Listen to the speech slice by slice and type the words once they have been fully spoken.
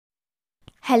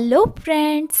Hello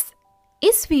friends,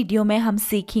 इस video में हम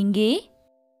सीखेंगे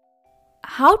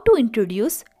how to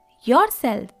introduce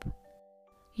yourself,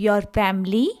 your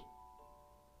family,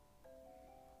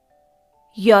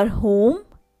 your home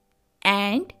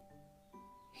and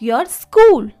your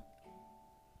school.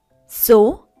 So,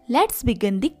 let's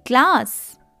begin the class.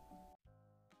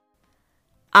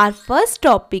 Our first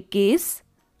topic is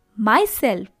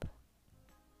myself.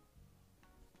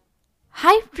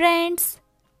 Hi friends,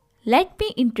 let me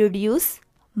introduce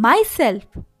myself.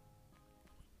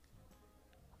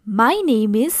 My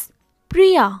name is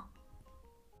Priya.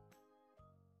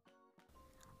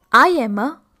 I am a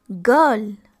girl.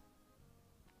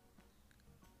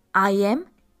 I am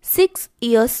 6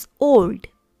 years old.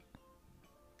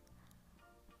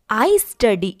 I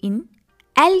study in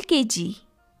LKG.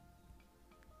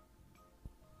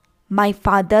 My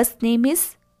father's name is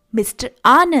Mr.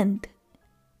 Anand.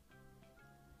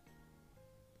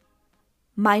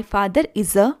 My father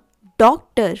is a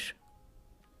doctor.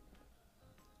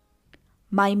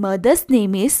 My mother's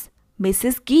name is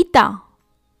Mrs. Geeta.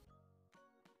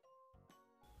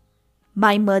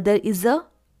 My mother is a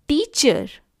teacher.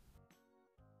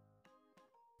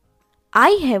 I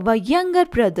have a younger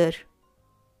brother.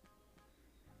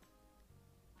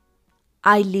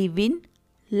 I live in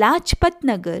Lajpat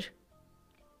Nagar.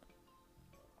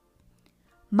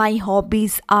 My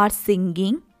hobbies are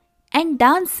singing and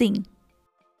dancing.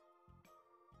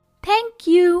 Thank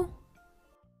you.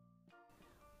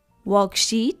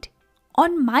 Worksheet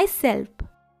on myself.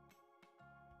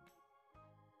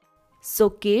 So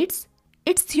kids,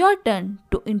 it's your turn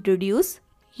to introduce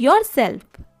yourself.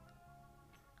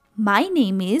 My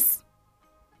name is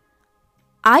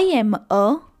I am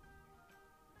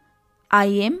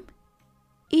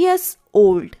years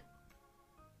old.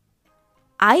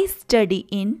 I study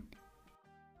in.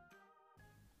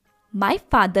 My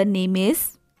father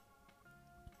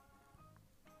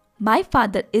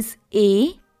is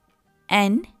A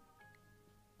N.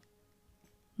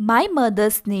 My mother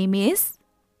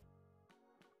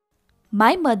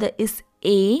is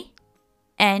A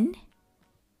N.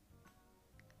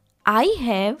 I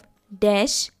have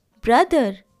dash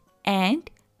brother and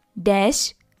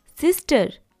dash sister.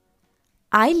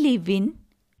 I live in.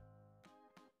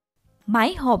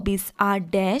 My hobbies are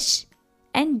dash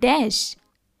and dash.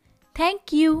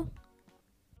 Thank you.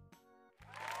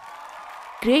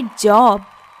 Great job.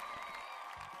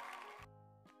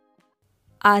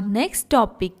 Our next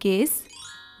topic is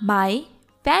my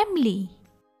family.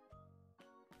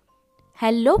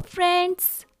 Hello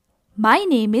friends. My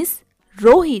name is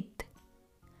Rohit.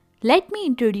 Let me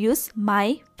introduce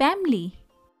my family.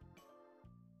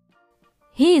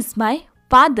 He is my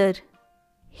father.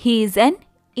 He is an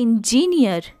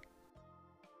engineer.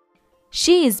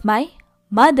 She is my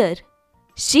mother.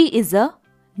 She is a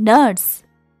nurse.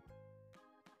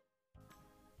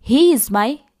 He is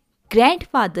my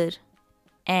grandfather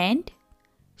and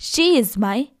she is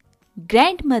my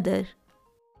grandmother.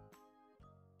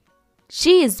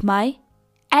 She is my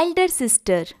elder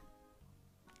sister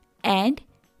and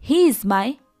he is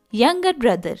my younger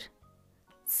brother.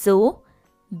 So,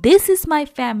 this is my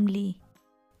family.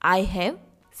 I have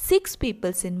 6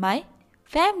 people in my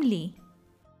family.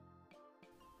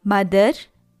 Mother,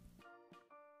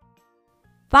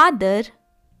 father,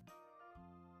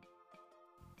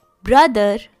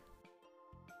 brother,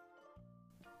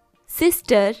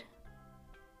 sister,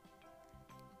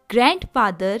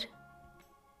 grandfather,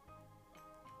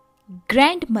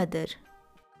 grandmother.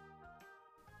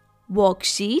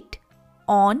 Worksheet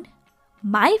on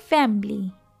my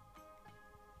family.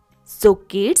 So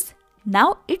kids,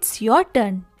 now it's your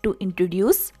turn to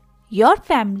introduce your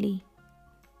family.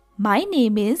 My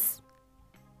name is.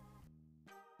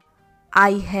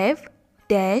 I have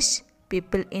dash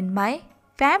people in my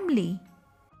family.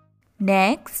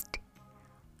 Next,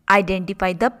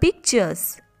 identify the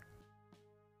pictures.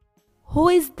 Who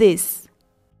is this?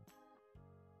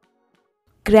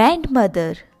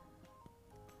 Grandmother.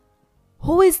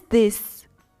 Who is this?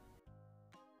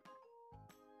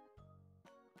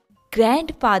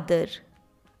 Grandfather.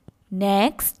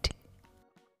 Next.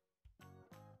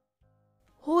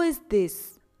 Who is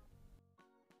this?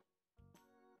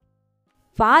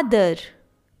 Father.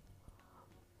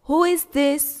 Who is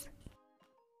this?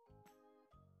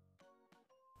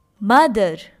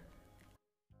 Mother.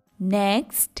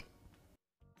 Next.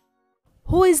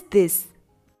 Who is this?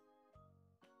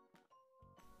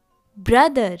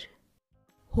 Brother.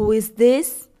 Who is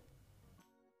this?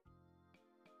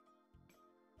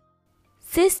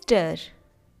 Sister.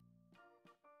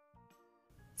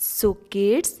 So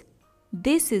kids,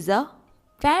 this is a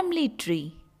family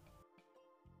tree.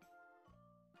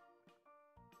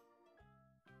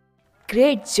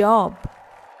 Great job!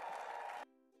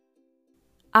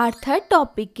 Our third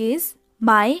topic is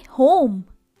my home.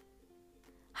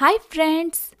 Hi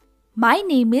friends, my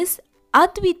name is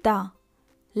Advita.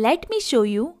 Let me show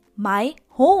you my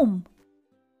home.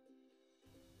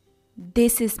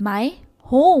 This is my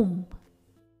home.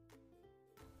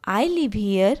 I live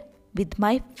here with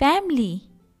my family.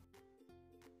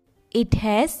 It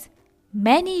has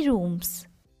many rooms.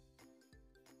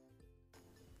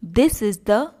 This is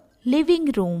the living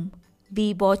room.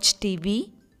 We watch TV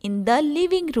in the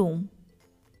living room.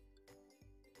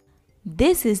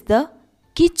 This is the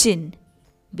kitchen.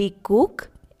 We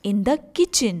cook in the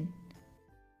kitchen.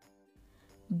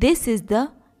 This is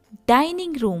the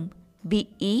dining room. We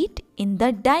eat in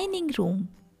the dining room.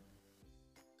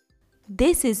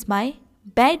 This is my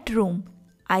bedroom.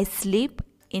 I sleep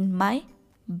in my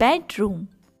bedroom.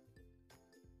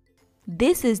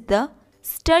 This is the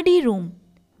study room.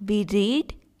 We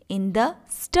read in the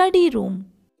study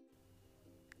room.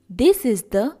 This is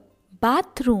the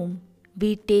bathroom.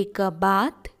 We take a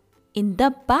bath in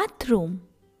the bathroom.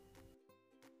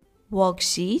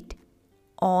 Worksheet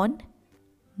on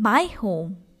my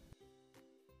home.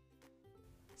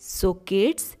 So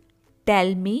kids,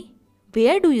 tell me,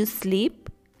 where do you sleep?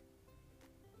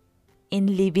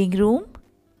 In living room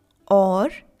or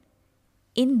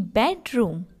in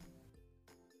bedroom?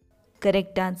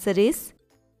 Correct answer is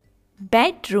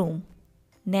bedroom.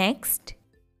 Next,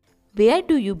 where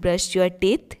do you brush your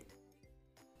teeth?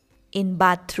 In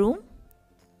bathroom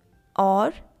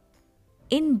or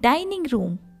in dining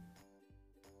room?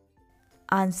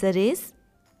 Answer is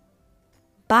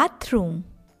bathroom.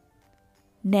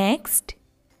 Next,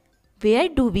 where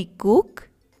do we cook?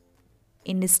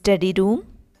 In study room?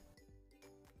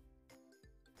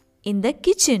 In the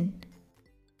kitchen?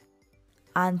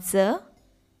 Answer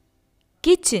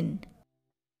kitchen.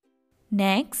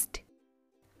 Next,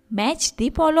 match the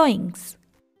followings.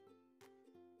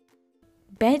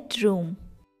 Bedroom,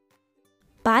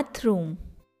 bathroom,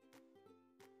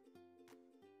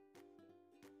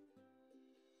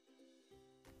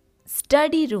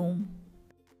 study room,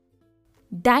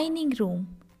 dining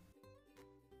room.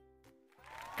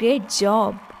 Great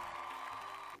job!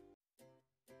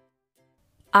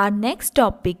 Our next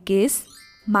topic is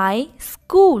my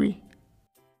school.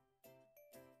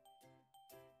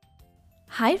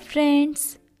 Hi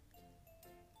friends,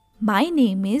 my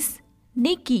name is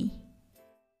Nikki.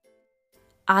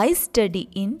 I study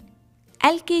in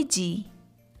LKG.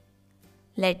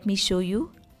 Let me show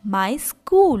you my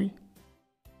school.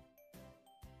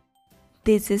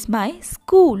 This is my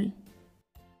school.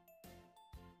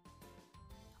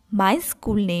 My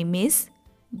school name is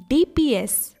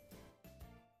DPS.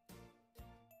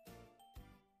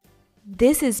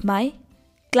 This is my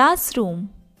classroom.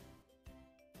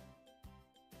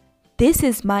 This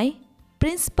is my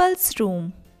principal's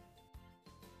room.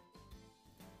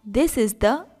 This is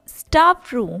the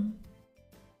staff room.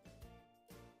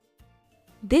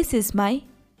 This is my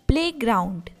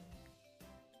playground.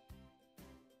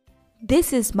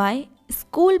 This is my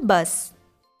school bus.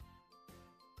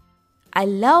 I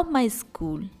love my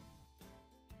school.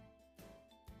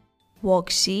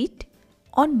 Worksheet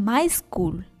on my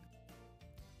school.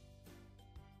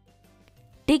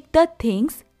 Tick the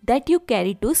things that you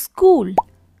carry to school.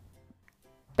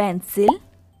 Pencil,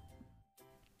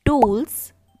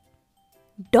 tools,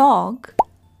 dog,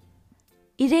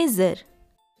 eraser.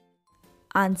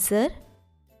 Answer: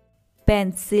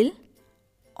 pencil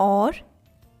or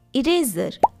eraser.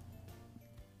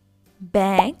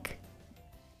 Bag,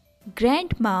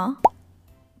 grandma,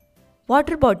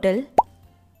 water bottle,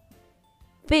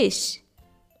 fish.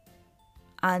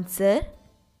 Answer: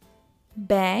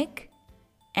 bag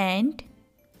and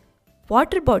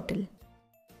water bottle.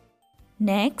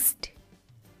 Next,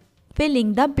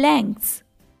 filling the blanks.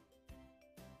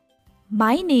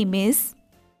 My name is.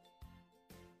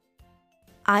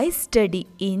 I study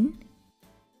in.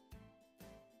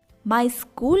 My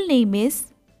school name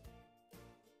is.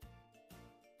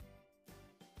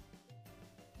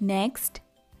 Next,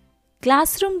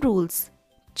 classroom rules.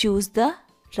 Choose the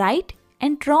right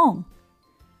and wrong.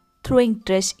 Throwing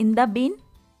trash in the bin?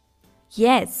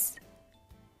 Yes.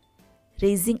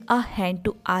 Raising a hand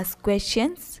to ask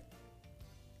questions?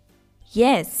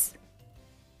 Yes.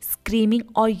 Screaming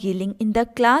or yelling in the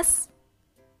class?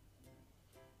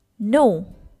 No.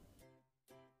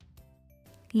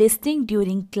 Listening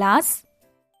during class?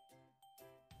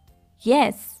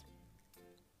 Yes.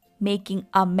 Making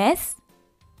a mess?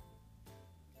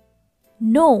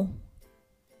 No.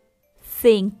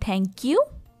 Saying thank you?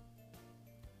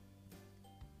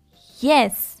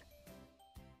 Yes.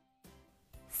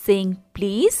 Saying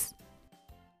please?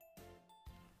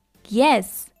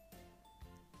 Yes.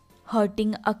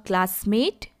 Hurting a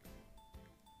classmate?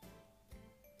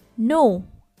 No.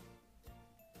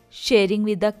 Sharing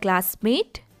with a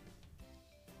classmate?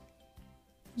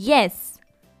 Yes.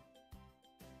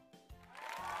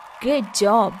 Great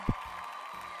job.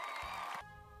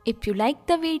 If you like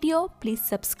the video, please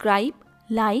subscribe,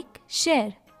 like,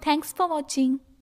 share. Thanks for watching.